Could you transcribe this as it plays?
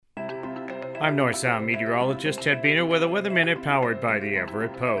I'm North Sound meteorologist Ted Beener with a Weather Minute powered by the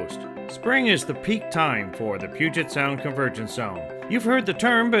Everett Post. Spring is the peak time for the Puget Sound Convergence Zone. You've heard the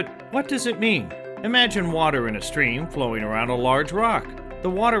term, but what does it mean? Imagine water in a stream flowing around a large rock. The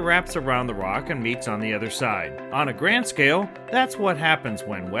water wraps around the rock and meets on the other side. On a grand scale, that's what happens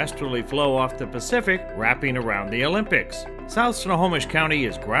when westerly flow off the Pacific wrapping around the Olympics. South Snohomish County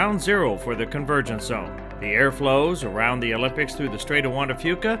is ground zero for the convergence zone. The air flows around the Olympics through the Strait of Juan de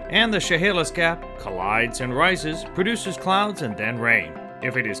Fuca and the Chehalis Gap, collides and rises, produces clouds and then rain.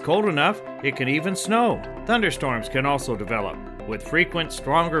 If it is cold enough, it can even snow. Thunderstorms can also develop. With frequent,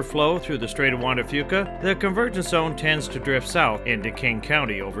 stronger flow through the Strait of Juan de Fuca, the convergence zone tends to drift south into King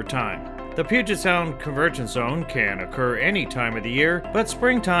County over time. The Puget Sound Convergence Zone can occur any time of the year, but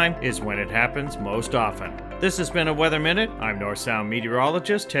springtime is when it happens most often. This has been a Weather Minute. I'm North Sound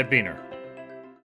meteorologist Ted Beener.